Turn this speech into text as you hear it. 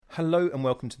Hello and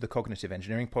welcome to the Cognitive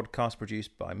Engineering Podcast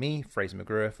produced by me, Fraser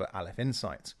McGruer for Aleph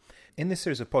Insights. In this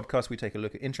series of podcasts, we take a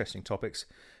look at interesting topics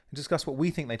and discuss what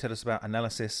we think they tell us about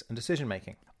analysis and decision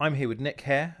making. I'm here with Nick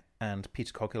Hare and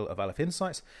Peter Coghill of Aleph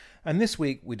Insights, and this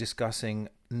week we're discussing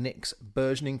Nick's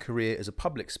burgeoning career as a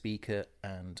public speaker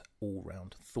and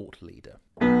all-round thought leader.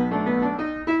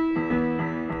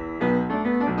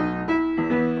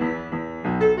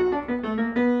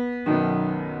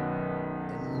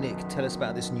 Nick, tell us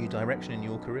about this new direction in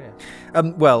your career.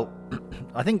 Well,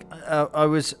 I think I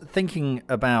was thinking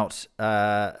about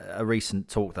a recent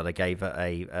talk that I gave at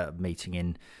a meeting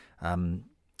in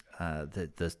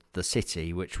the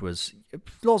city, which was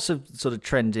lots of sort of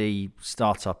trendy,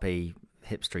 startup-y,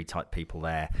 hipstery type people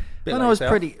there, and like I was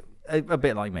a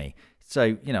bit like me.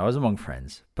 So I was among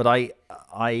friends, but I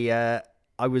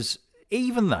was.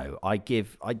 Even though I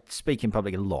speak in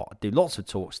public a lot, do lots of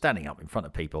talks, standing up in front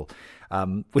of people,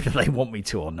 whether they want me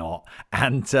to or not,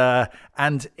 and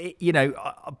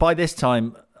by this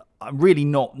time, I'm really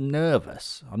not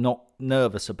nervous. I'm not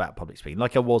nervous about public speaking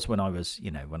like I was when I was,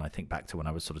 when I think back to when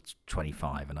I was sort of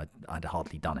 25 and I'd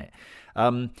hardly done it.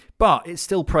 But it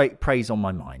still preys on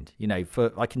my mind.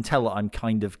 I can tell that I'm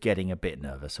kind of getting a bit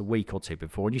nervous a week or two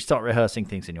before, and you start rehearsing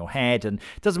things in your head, and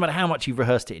it doesn't matter how much you've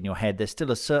rehearsed it in your head, there's still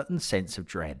a certain sense of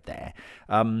dread there,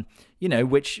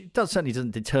 which certainly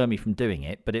doesn't deter me from doing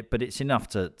it, but it's enough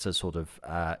to sort of,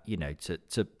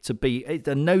 to be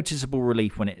a noticeable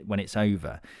relief when it's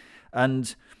over.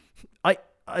 And I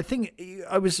think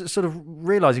I was sort of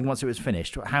realising once it was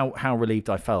finished how relieved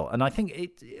I felt. And I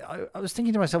think I was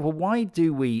thinking to myself, well, why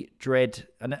do we dread,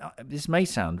 and this may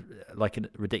sound like a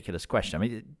ridiculous question. I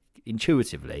mean,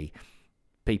 intuitively,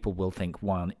 people will think,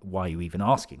 why are you even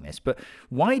asking this? But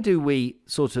why do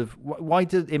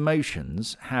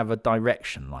emotions have a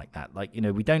direction like that? Like,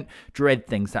 we don't dread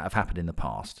things that have happened in the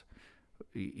past.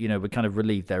 We're kind of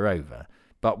relieved they're over.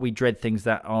 But we dread things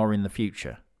that are in the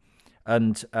future.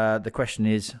 And the question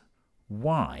is,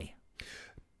 why?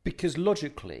 Because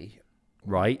logically...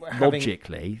 Right, everything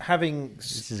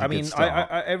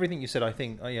you said, I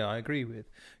think, I agree with.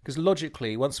 Because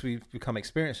logically, once we've become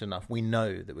experienced enough, we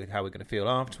know how we're going to feel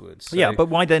afterwards. So but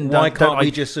why then? Why can't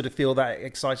we just sort of feel that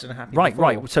excited and happy?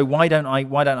 Right. So why don't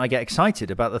I get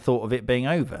excited about the thought of it being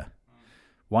over?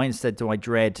 Why instead do I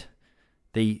dread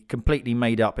the completely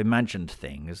made up, imagined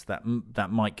things that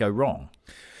might go wrong?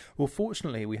 Well,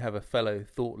 fortunately, we have a fellow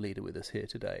thought leader with us here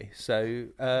today.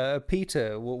 So,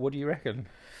 Peter, what do you reckon?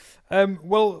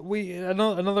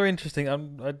 Another interesting.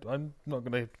 I'm not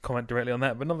going to comment directly on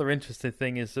that, but another interesting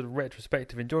thing is sort of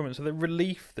retrospective enjoyment. So the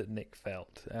relief that Nick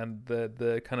felt, and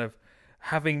the kind of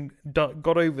having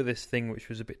got over this thing, which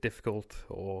was a bit difficult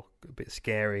or a bit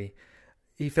scary,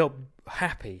 he felt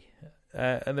happy,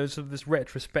 and there was sort of this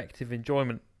retrospective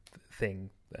enjoyment thing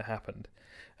that happened.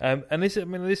 And this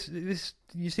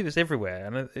you see this everywhere,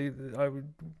 and I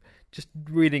just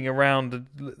reading around,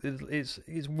 it's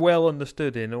well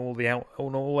understood in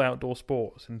all outdoor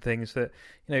sports and things that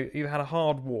you've had a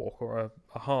hard walk or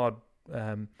a hard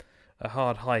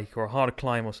hike or a hard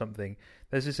climb or something.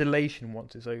 There's this elation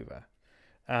once it's over,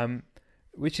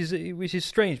 which is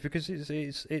strange because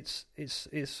it's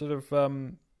sort of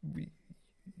you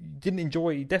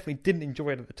definitely didn't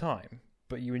enjoy it at the time,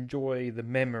 but you enjoy the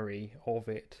memory of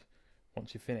it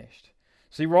once you're finished.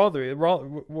 So what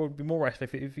would be more rational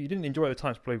if you didn't enjoy it at the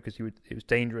time, it's probably because it was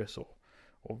dangerous or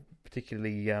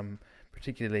particularly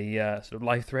sort of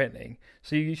life threatening.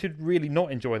 So you should really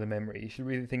not enjoy the memory. You should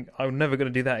really think, I'm never going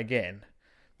to do that again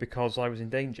because I was in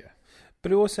danger.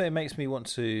 But also it makes me want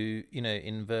to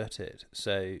invert it.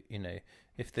 So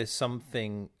if there's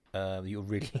something you're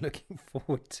really looking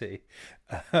forward to,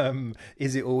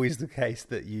 is it always the case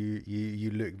that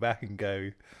you look back and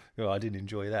go, oh, I didn't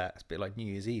enjoy that? It's a bit like New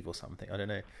Year's Eve or something. I don't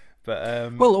know.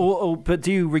 But but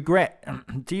do you regret?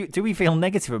 Do we feel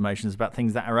negative emotions about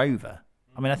things that are over?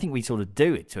 I mean, I think we sort of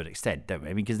do it to an extent, don't we?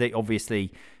 I mean, because they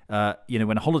obviously,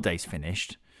 when a holiday's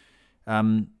finished,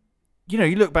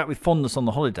 you look back with fondness on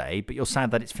the holiday, but you're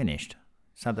sad that it's finished.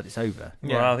 Sad that it's over.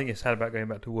 Yeah. Well, I think you're sad about going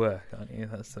back to work, aren't you?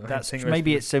 That's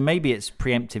maybe it's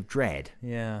preemptive dread.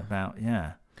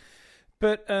 Yeah.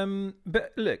 But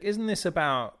look, isn't this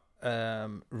about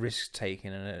risk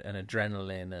taking and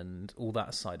adrenaline and all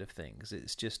that side of things?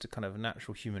 It's just a kind of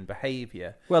natural human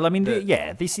behaviour. Well, I mean,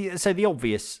 the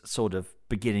obvious sort of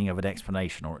beginning of an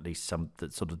explanation, or at least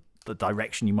the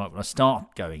direction you might want to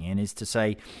start going in, is to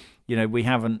say, we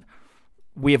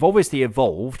have obviously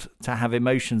evolved to have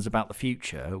emotions about the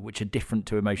future which are different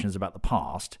to emotions about the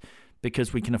past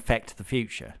because we can affect the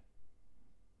future.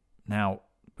 Now,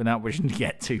 without wishing to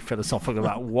get too philosophical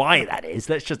about why that is,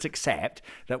 let's just accept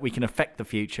that we can affect the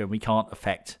future and we can't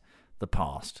affect the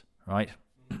past, right?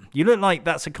 You look like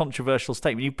that's a controversial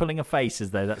statement. You're pulling a face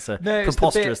as though that's a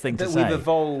preposterous thing to say. We've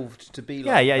evolved to be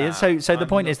like that. So the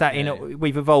point is that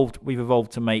we've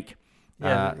evolved to make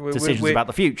decisions about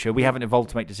the future. We haven't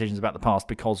evolved to make decisions about the past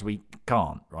because we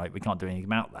can't, right? We can't do anything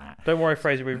about that. Don't worry,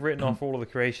 Fraser. We've written off all of the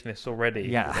creationists already.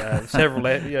 Yeah, several.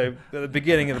 At the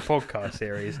beginning of the podcast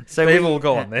series, so they've all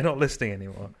gone. They're not listening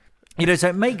anymore. So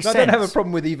it makes sense. I don't have a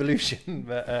problem with evolution,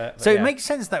 but it makes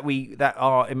sense that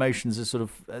our emotions are sort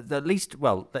of at least.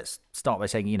 Well, let's start by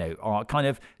saying are kind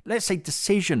of, let's say,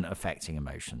 decision affecting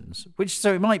emotions.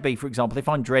 So it might be, for example, if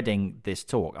I'm dreading this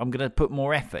talk, I'm going to put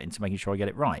more effort into making sure I get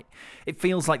it right. It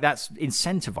feels like that's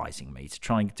incentivizing me to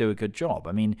try and do a good job.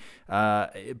 I mean,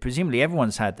 presumably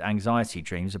everyone's had anxiety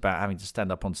dreams about having to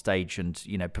stand up on stage and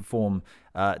perform.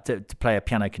 To play a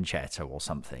piano concerto or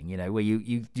something, where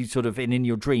you sort of in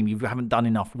your dream you haven't done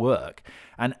enough work,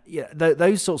 and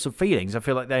those sorts of feelings, I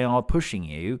feel like they are pushing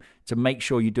you to make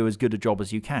sure you do as good a job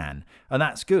as you can, and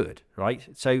that's good, right?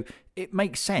 So it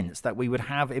makes sense that we would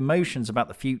have emotions about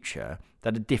the future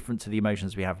that are different to the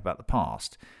emotions we have about the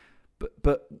past.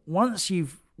 But once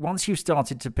you've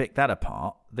started to pick that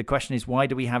apart, the question is, why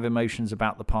do we have emotions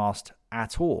about the past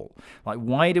at all? Like,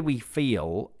 why do we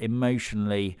feel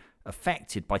emotionally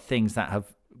affected by things that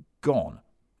have gone?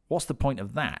 What's the point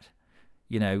of that?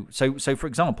 So for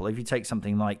example, if you take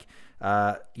something like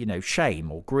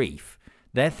shame or grief,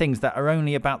 they're things that are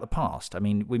only about the past. I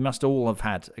mean, we must all have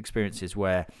had experiences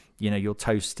where your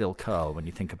toes still curl when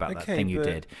you think about that thing you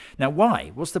did. Now,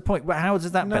 why? What's the point? How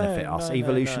does that benefit us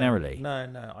evolutionarily?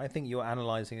 No. I think you're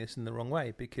analysing this in the wrong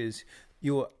way, because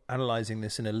you're analysing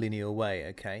this in a linear way.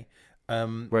 Okay.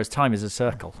 Whereas time is a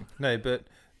circle. No, but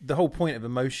the whole point of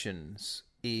emotions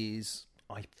is,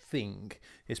 I think,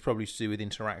 is probably to do with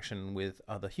interaction with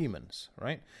other humans,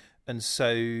 right? And so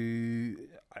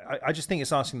I just think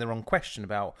it's asking the wrong question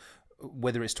about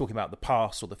whether it's talking about the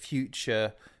past or the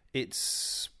future.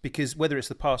 It's because whether it's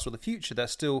the past or the future, it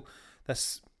doesn't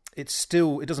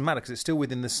matter, because it's still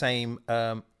within the same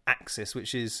axis,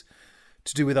 which is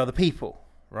to do with other people.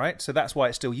 Right, so that's why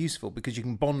it's still useful, because you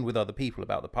can bond with other people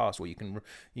about the past, or you can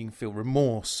feel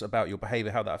remorse about your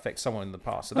behaviour, how that affects someone in the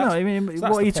past. So what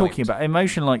are you talking about?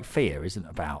 Emotion like fear isn't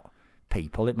about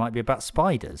people; it might be about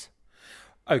spiders.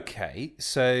 Okay,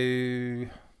 so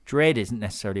dread isn't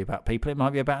necessarily about people; it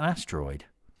might be about an asteroid.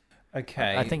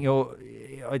 Okay, I think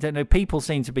I don't know. People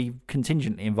seem to be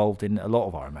contingently involved in a lot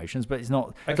of our emotions, but it's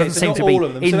not. It doesn't seem to be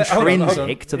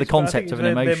intrinsic to the concept of an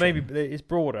emotion. It's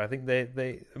broader. I think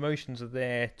the emotions are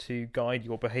there to guide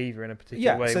your behaviour in a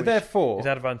particular way. So therefore, is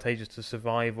advantageous to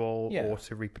survival or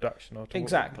to reproduction or to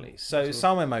exactly. So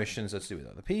some emotions are to do with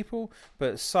other people,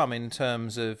 but some in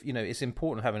terms of it's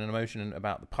important having an emotion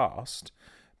about the past,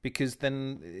 because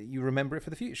then you remember it for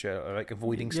the future, like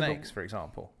avoiding snakes, for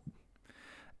example.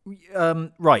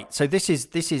 Right. So this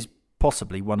is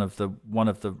possibly one of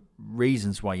the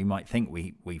reasons why you might think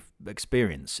we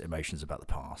experience emotions about the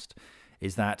past,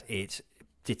 is that it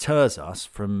deters us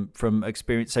from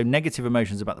experience. So negative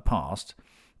emotions about the past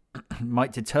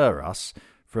might deter us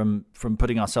from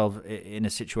putting ourselves in a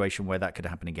situation where that could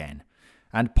happen again.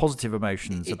 And positive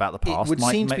emotions about the past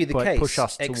might push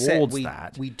us towards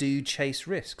that. We do chase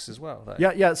risks as well, though.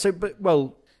 Yeah. So,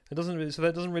 that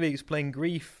doesn't really explain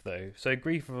grief, though. So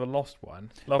grief of a lost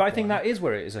one. But I think that is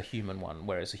where it is a human one,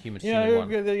 whereas a human one.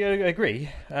 Yeah, I agree.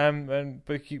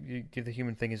 But you give the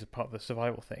human thing as a part of the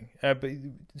survival thing.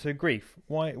 So grief.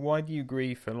 Why do you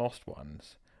grieve for lost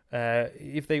ones?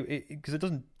 Because it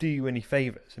doesn't do you any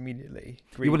favours immediately.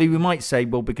 Well, we might say,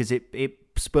 because it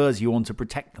spurs you on to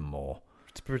protect them more.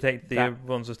 To protect the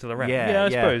ones that are still around. Yeah, I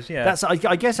suppose. Yeah, that's.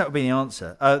 I guess that would be the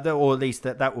answer, or at least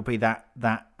that would be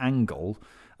that angle.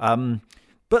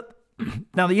 But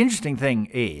now the interesting thing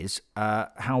is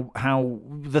how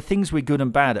the things we're good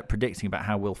and bad at predicting about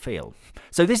how we'll feel.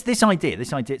 So this idea.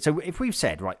 So if we've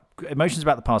said, right, emotions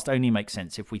about the past only make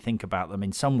sense if we think about them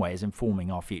in some way as informing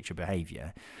our future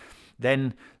behaviour,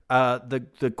 then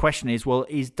the question is,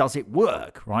 does it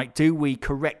work, right? Do we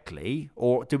correctly,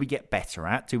 or do we get better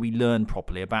at, do we learn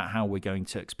properly about how we're going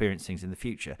to experience things in the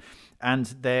future? And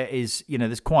there is,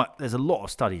 there's a lot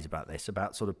of studies about this,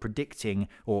 about sort of predicting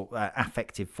or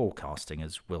affective forecasting,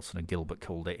 as Wilson and Gilbert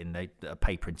called it in a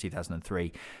paper in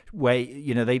 2003, where,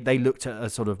 they looked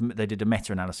at they did a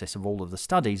meta-analysis of all of the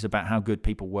studies about how good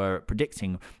people were at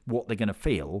predicting what they're going to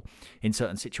feel in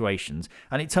certain situations.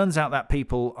 And it turns out that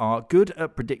people are good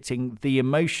at predicting predicting the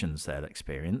emotions they'll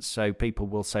experience. So people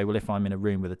will say, well, if I'm in a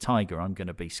room with a tiger, I'm going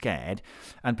to be scared.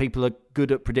 And people are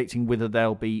good at predicting whether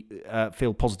they'll be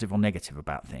feel positive or negative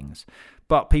about things.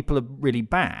 But people are really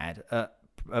bad at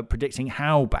predicting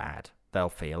how bad they'll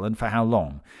feel and for how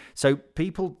long. So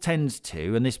people tend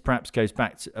to, and this perhaps goes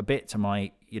back a bit to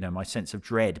my sense of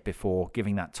dread before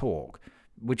giving that talk,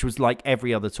 which was like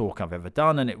every other talk I've ever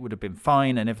done, and it would have been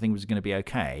fine and everything was going to be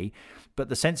okay. But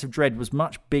the sense of dread was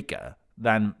much bigger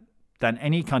than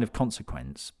any kind of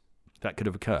consequence that could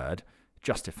have occurred,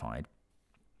 justified.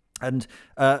 And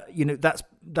that's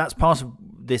part of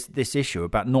this issue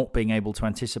about not being able to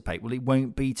anticipate. Well, it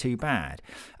won't be too bad.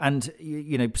 And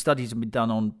studies have been done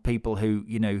on people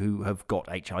who have got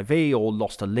HIV or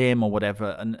lost a limb or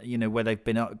whatever, and where they've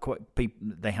been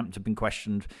they happen to have been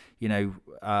questioned.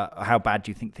 How bad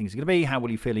do you think things are going to be? How will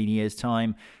you feel in a year's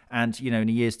time? And in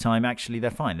a year's time, actually,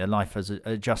 they're fine. Their life has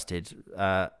adjusted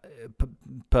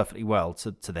perfectly well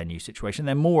to their new situation.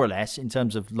 They're more or less, in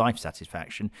terms of life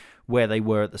satisfaction, where they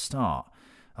were at the start,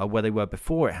 where they were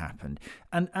before it happened.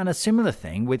 And a similar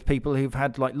thing with people who've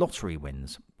had like lottery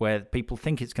wins, where people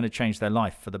think it's going to change their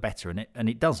life for the better, and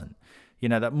it doesn't.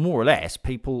 That more or less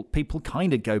people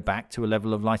kind of go back to a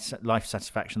level of life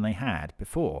satisfaction they had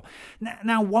before.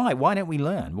 Now, why? Why don't we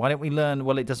learn? Why don't we learn?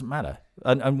 Well, it doesn't matter.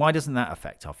 And why doesn't that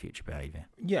affect our future behaviour?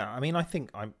 Yeah, I mean, I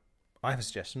think I have a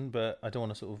suggestion, but I don't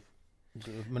want to sort of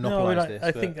monopolise this.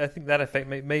 I think that effect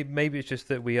maybe it's just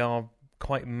that we are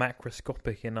quite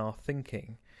macroscopic in our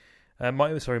thinking.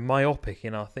 Myopic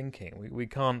in our thinking. We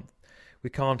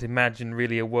can't imagine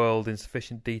really a world in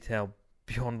sufficient detail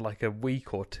beyond like a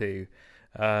week or two.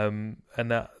 And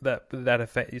that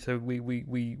affect. So we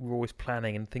were always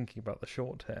planning and thinking about the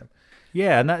short term.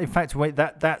 Yeah, and that in fact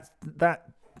that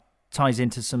ties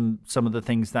into some of the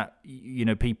things that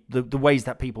the ways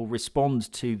that people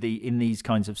respond to in these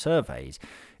kinds of surveys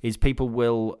is people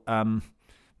will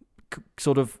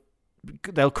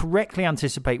they'll correctly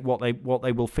anticipate what they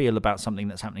will feel about something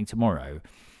that's happening tomorrow,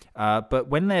 but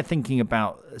when they're thinking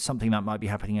about something that might be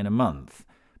happening in a month,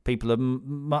 people are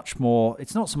much more,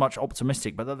 it's not so much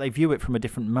optimistic, but that they view it from a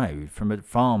different mode, from a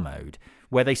far mode,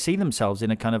 where they see themselves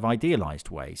in a kind of idealized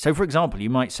way. So, for example, you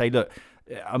might say, look,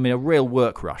 I'm in a real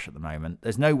work rush at the moment.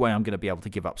 There's no way I'm going to be able to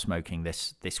give up smoking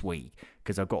this week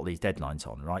because I've got all these deadlines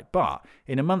on, right? But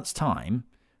in a month's time,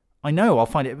 I know I'll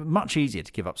find it much easier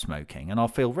to give up smoking, and I'll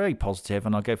feel very positive,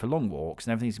 and I'll go for long walks,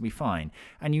 and everything's going to be fine.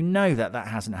 And that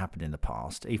hasn't happened in the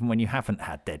past, even when you haven't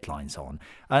had deadlines on.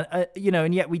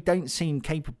 And yet we don't seem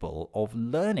capable of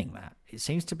learning that. It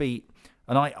seems to be,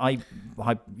 and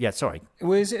sorry.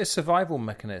 Well, is it a survival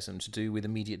mechanism to do with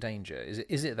immediate danger?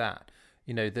 Is it that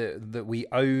that we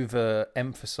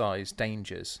overemphasize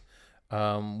dangers?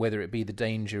 Whether it be the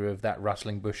danger of that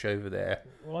rustling bush over there.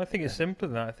 Well, I think it's simpler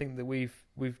than that. I think that we've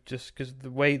just, because the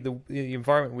way the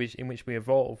environment in which we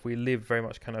evolve, we live very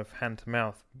much kind of hand to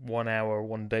mouth, 1 hour,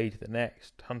 1 day to the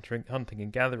next, hunting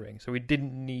and gathering. So we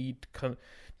didn't need to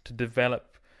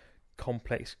develop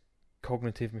complex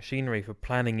cognitive machinery for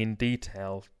planning in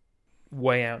detail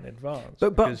way out in advance.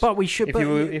 But we should.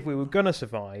 If we were going to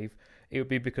survive, it would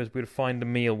be because we'd find a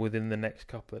meal within the next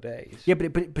couple of days. Yeah,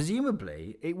 but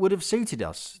presumably it would have suited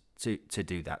us to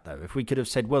do that, though. If we could have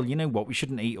said, well, you know what, we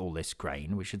shouldn't eat all this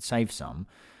grain, we should save some.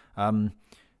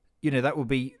 That would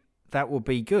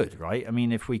be good, right? I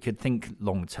mean, if we could think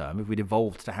long term, if we'd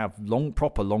evolved to have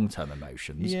proper long term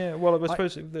emotions. Yeah, well, I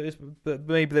suppose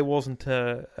maybe there wasn't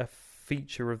a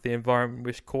feature of the environment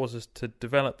which caused us to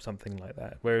develop something like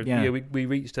that. Whereas we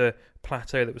reached a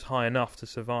plateau that was high enough to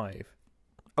survive.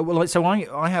 Oh, well, so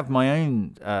I have my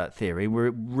own theory.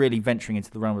 We're really venturing into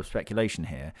the realm of speculation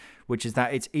here, which is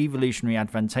that it's evolutionarily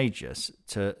advantageous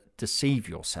to deceive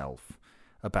yourself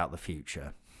about the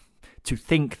future, to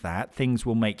think that things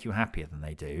will make you happier than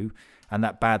they do, and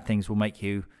that bad things will make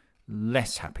you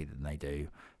less happy than they do.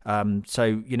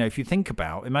 So, if you think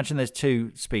imagine there's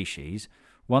two species.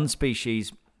 One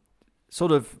species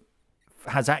sort of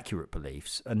has accurate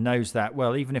beliefs and knows that,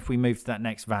 well, even if we move to that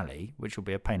next valley, which will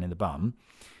be a pain in the bum,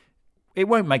 it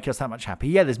won't make us that much happy.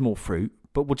 Yeah, there's more fruit,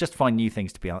 but we'll just find new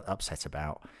things to be upset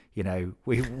about. We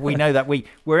know that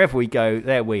wherever we go,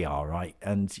 there we are, right?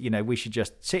 And we should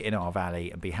just sit in our valley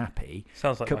and be happy.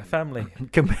 Sounds like my family.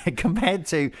 Compared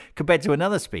to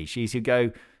another species who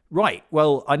go, right,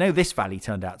 well, I know this valley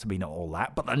turned out to be not all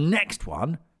that, but the next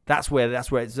one, that's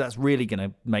really going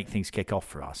to make things kick off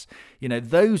for us.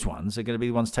 Those ones are going to be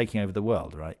the ones taking over the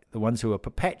world, right? The ones who are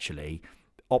perpetually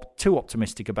too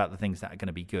optimistic about the things that are going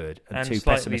to be good, and too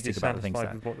slightly pessimistic about the things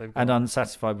that, with what they've got. and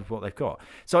unsatisfied with what they've got.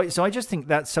 So I just think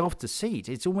that self-deceit,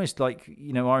 it's almost like,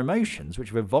 our emotions, which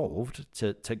have evolved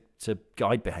to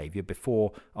guide behaviour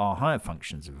before our higher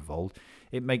functions have evolved.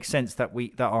 It makes sense that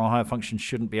our higher functions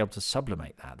shouldn't be able to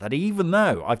sublimate that. That even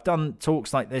though I've done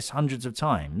talks like this hundreds of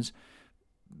times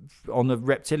on the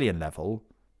reptilian level,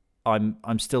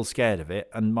 I'm still scared of it,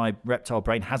 and my reptile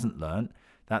brain hasn't learnt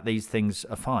that these things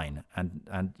are fine,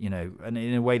 and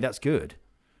in a way that's good.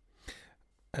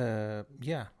 Yeah.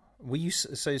 Were you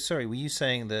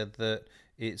saying that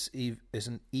it's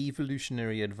an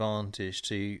evolutionary advantage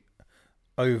to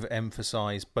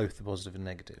overemphasize both the positive and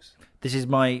negatives? This is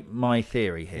my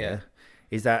theory here. Yeah.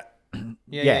 Is that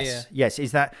yes,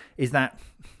 is that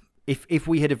if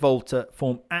we had evolved to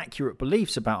form accurate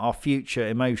beliefs about our future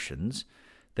emotions,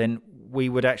 then we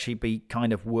would actually be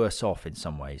kind of worse off in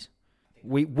some ways.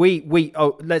 Let me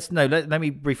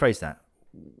rephrase that.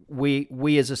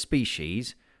 We as a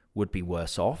species would be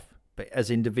worse off, but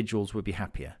as individuals would be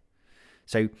happier.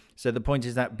 So the point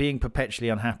is that being perpetually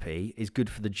unhappy is good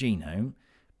for the genome,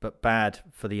 but bad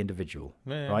for the individual,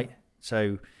 right?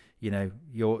 So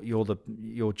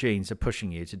your genes are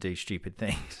pushing you to do stupid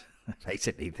things,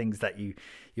 basically things that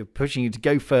you're pushing you to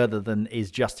go further than is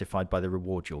justified by the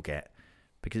reward you'll get,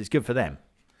 because it's good for them.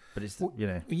 But it's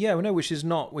which is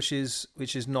not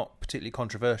particularly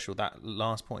controversial. That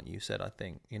last point you said, I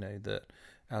think, that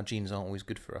our genes aren't always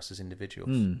good for us as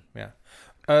individuals. Yeah.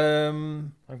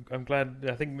 I'm glad.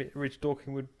 I think Rich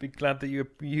Dawkins would be glad that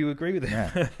you agree with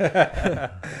him. Yeah.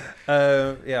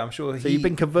 I'm sure. So you've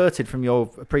been converted from your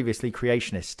previously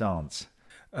creationist stance.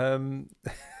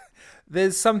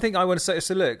 There's something I want to say.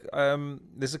 So look,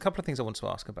 there's a couple of things I want to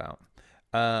ask about.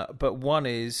 But one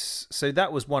is, so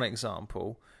that was one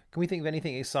example. Can we think of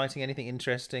anything exciting, anything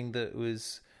interesting that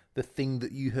was the thing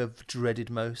that you have dreaded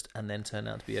most and then turned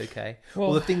out to be okay?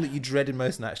 Or the thing that you dreaded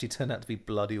most and actually turned out to be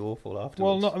bloody awful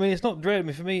afterwards? Well, it's not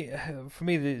dread. For me,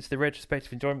 it's the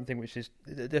retrospective enjoyment thing, which is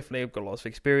definitely I've got lots of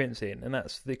experience in, and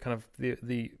that's the kind of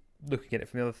the looking at it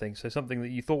from the other thing. So something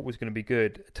that you thought was going to be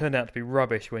good turned out to be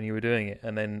rubbish when you were doing it,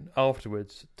 and then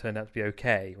afterwards turned out to be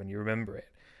okay when you remember it.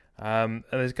 And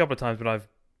there's a couple of times when I've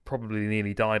probably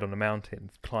nearly died on a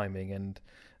mountain climbing and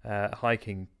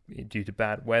hiking due to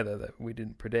bad weather that we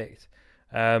didn't predict.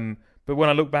 But when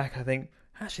I look back, I think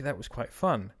actually that was quite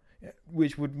fun,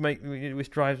 which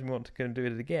drives me want to go and do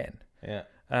it again. Yeah.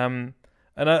 And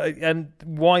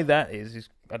why that is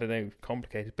I don't know,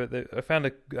 complicated. But I found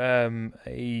a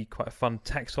quite a fun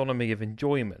taxonomy of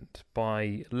enjoyment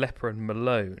by Lepper and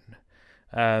Malone,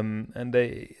 and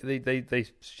they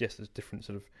suggest there's different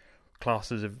sort of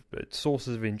classes of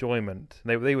sources of enjoyment.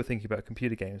 They were thinking about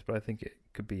computer games, but I think it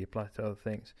could be applied to other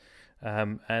things.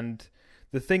 And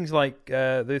the things like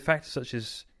the factors such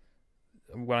as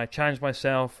when I challenged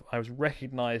myself, I was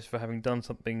recognised for having done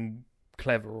something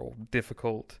clever or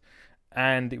difficult,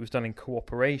 and it was done in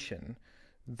cooperation.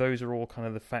 Those are all kind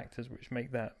of the factors which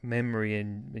make that memory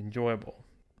enjoyable.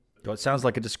 It sounds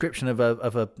like a description of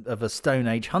a Stone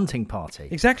Age hunting party.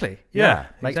 Exactly.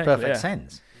 Makes perfect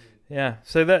sense. Yeah.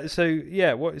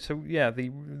 The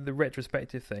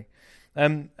retrospective thing,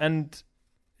 and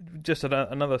just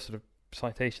another sort of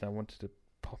citation I wanted to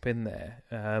pop in there.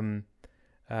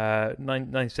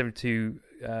 1972,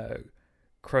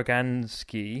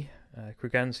 Krogansky,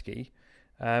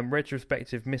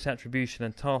 retrospective misattribution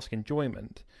and task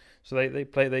enjoyment. So they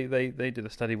did a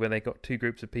study where they got two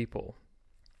groups of people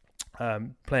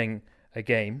playing a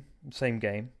game, same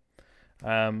game,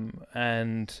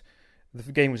 and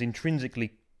the game was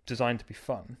intrinsically designed to be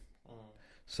fun,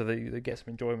 so they get some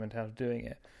enjoyment out of doing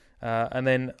it. And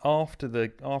then after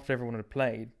everyone had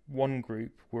played, one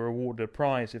group were awarded a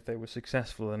prize if they were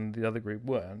successful, and the other group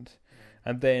weren't.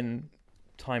 And then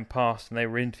time passed, and they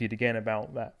were interviewed again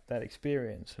about that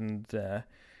experience. Basically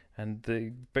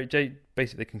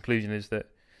the conclusion is that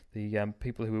the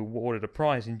people who were awarded a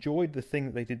prize enjoyed the thing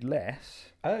that they did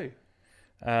less.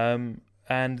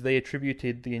 And they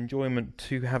attributed the enjoyment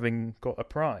to having got a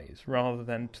prize rather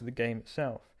than to the game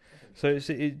itself. So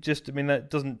that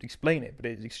doesn't explain it, but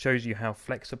it shows you how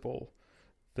flexible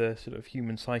the sort of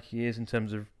human psyche is in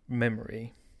terms of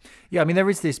memory. Yeah, there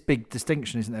is this big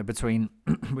distinction, isn't there, between,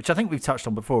 which I think we've touched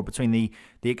on before, between the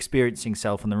experiencing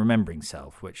self and the remembering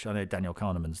self, which I know Daniel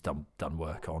Kahneman's done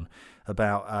work on,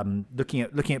 about looking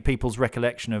at people's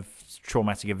recollection of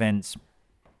traumatic events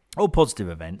or positive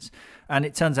events, and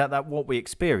it turns out that what we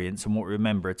experience and what we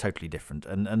remember are totally different.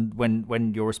 And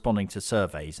when you're responding to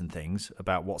surveys and things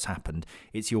about what's happened,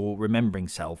 it's your remembering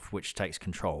self which takes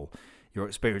control. Your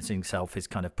experiencing self is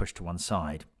kind of pushed to one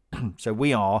side. So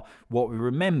we are what we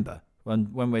remember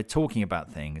when we're talking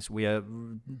about things, we are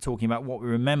talking about what we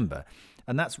remember.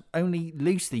 And that's only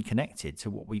loosely connected to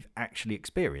what we've actually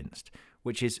experienced,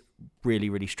 which is really,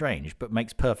 really strange, but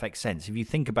makes perfect sense. If you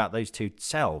think about those two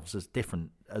selves as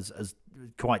different, as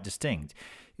quite distinct,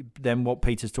 then what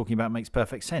Peter's talking about makes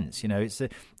perfect sense. You know, it's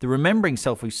the remembering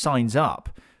self who signs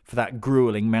up for that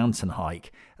grueling mountain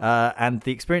hike, and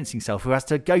the experiencing self who has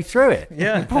to go through it.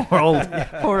 Yeah.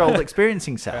 poor old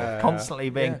experiencing self, constantly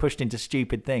being pushed into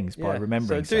stupid things by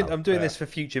remembering self. I'm doing this for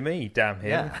future me, damn him.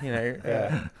 Yeah. You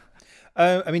know.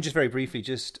 I mean, just very briefly,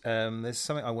 there's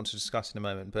something I want to discuss in a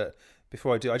moment, but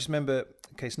before I do, I just remember,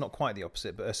 okay, it's not quite the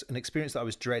opposite, but an experience that I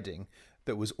was dreading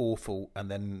that was awful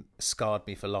and then scarred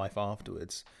me for life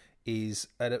afterwards is,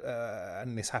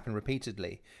 and this happened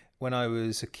repeatedly, when I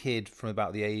was a kid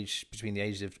between the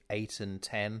ages of 8 and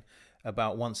 10,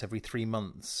 about once every 3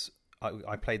 months,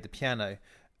 I played the piano,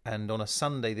 and on a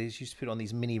Sunday, they used to put on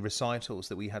these mini recitals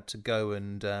that we had to go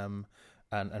and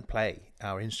play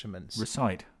our instruments.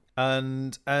 Recite.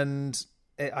 And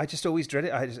I just always dreaded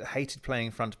it. I just hated playing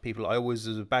in front of people. I always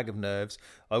was a bag of nerves.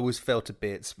 I always felt a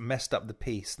bit, messed up the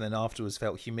piece, and then afterwards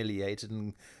felt humiliated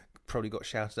and probably got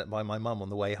shouted at by my mum on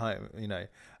the way home, you know.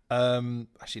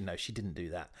 Actually, no, she didn't do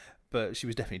that, but she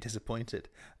was definitely disappointed.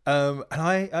 And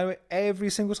I every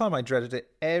single time I dreaded it.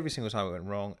 Every single time it went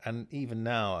wrong. And even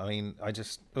now, I mean, I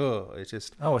thought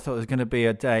there was going to be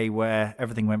a day where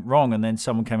everything went wrong, and then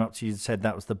someone came up to you and said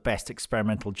that was the best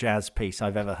experimental jazz piece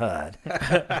I've ever heard.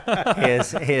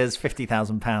 here's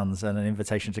 £50,000 and an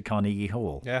invitation to Carnegie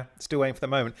Hall. Yeah, still waiting for the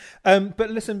moment. But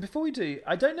listen, before we do,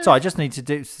 I don't know. So I just need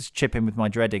to chip in with my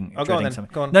dreading. Oh, go on then.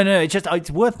 Something. Go on. No,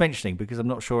 it's worth mentioning because I'm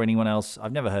not sure anyone else.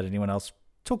 I've never heard anyone else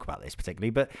talk about this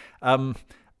particularly, but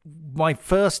my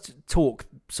first talk,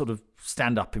 sort of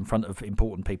stand up in front of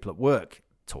important people at work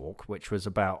talk, which was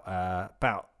about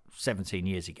 17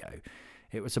 years ago.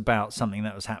 It was about something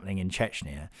that was happening in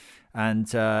Chechnya, and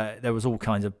there was all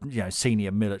kinds of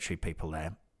senior military people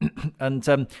there.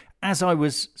 And as I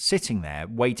was sitting there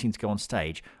waiting to go on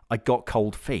stage, I got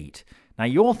cold feet. Now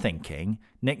you're thinking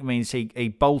Nick means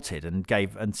he bolted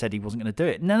and said he wasn't going to do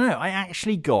it. No, I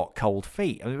actually got cold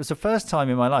feet. I mean, it was the first time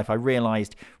in my life I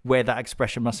realised where that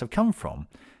expression must have come from.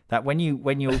 That when you're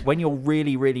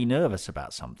really, really nervous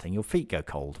about something, your feet go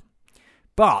cold.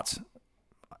 But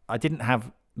I didn't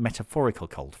have metaphorical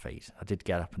cold feet. I did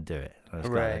get up and do it. I was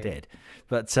glad I did.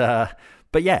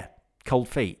 But yeah, cold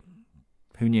feet.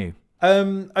 Who knew?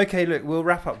 Okay, look, we'll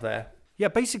wrap up there. Yeah,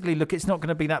 basically, look, it's not going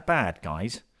to be that bad,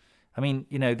 guys. I mean,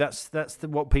 that's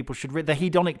what people should read. The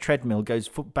hedonic treadmill goes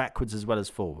backwards as well as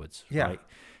forwards. Yeah. Right?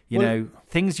 You know,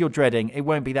 things you're dreading, it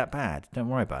won't be that bad. Don't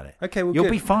worry about it. Okay, well, you'll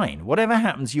be fine. Whatever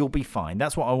happens, you'll be fine.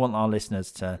 That's what I want our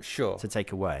listeners to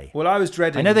take away. Well, I was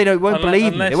dreading. I know they won't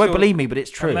believe me. They won't believe me, but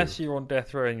it's true. Unless you're on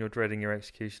death row and you're dreading your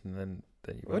execution, then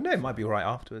you won't. Well, no, it might be all right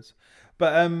afterwards.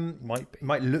 But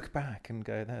might look back and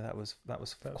go, no, that was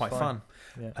quite fun.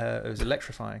 Yeah. It was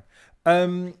electrifying.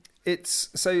 It's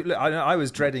so. Look, I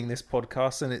was dreading this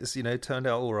podcast, and it's turned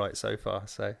out all right so far.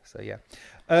 So yeah.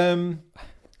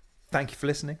 Thank you for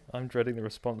listening. I'm dreading the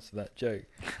response to that joke.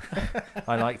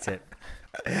 I liked it.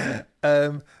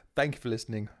 Thank you for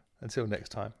listening. Until next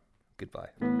time. Goodbye.